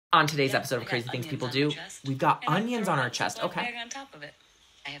On today's episode of Crazy Things People Do, we've got onions on our chest. Okay. Bag on top of it.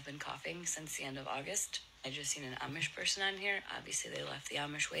 I have been coughing since the end of August. I just seen an Amish person on here. Obviously, they left the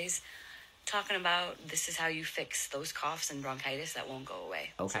Amish ways. Talking about this is how you fix those coughs and bronchitis that won't go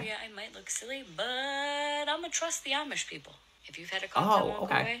away. Okay. So yeah, I might look silly, but I'm gonna trust the Amish people. If you've had a cough that won't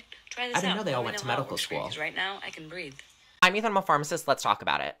go away, try this out. I didn't know they all went to medical school. Because right now, I can breathe. I'm Ethan, I'm a pharmacist. Let's talk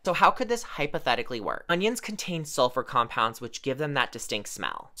about it. So how could this hypothetically work? Onions contain sulfur compounds which give them that distinct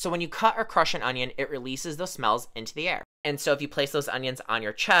smell. So when you cut or crush an onion, it releases those smells into the air. And so if you place those onions on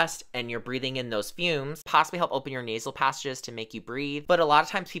your chest and you're breathing in those fumes, possibly help open your nasal passages to make you breathe. But a lot of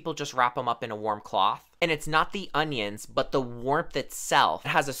times people just wrap them up in a warm cloth. And it's not the onions, but the warmth itself that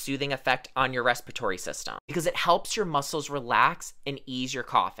has a soothing effect on your respiratory system because it helps your muscles relax and ease your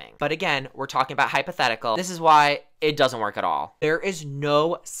coughing. But again, we're talking about hypothetical. This is why it doesn't work at all. There is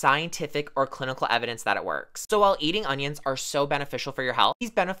no scientific or clinical evidence that it works. So while eating onions are so beneficial for your health,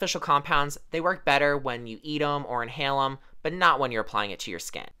 these beneficial compounds, they work better when you eat them or inhale them, but not when you're applying it to your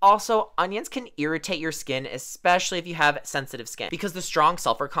skin. Also, onions can irritate your skin, especially if you have sensitive skin, because the strong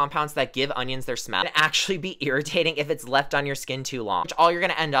sulfur compounds that give onions their smell can actually be irritating if it's left on your skin too long, which all you're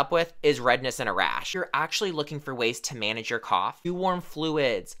gonna end up with is redness and a rash. You're actually looking for ways to manage your cough. Do warm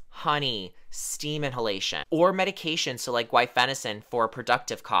fluids, honey, steam inhalation, or medication, so like guaifenesin for a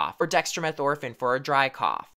productive cough, or dextromethorphan for a dry cough.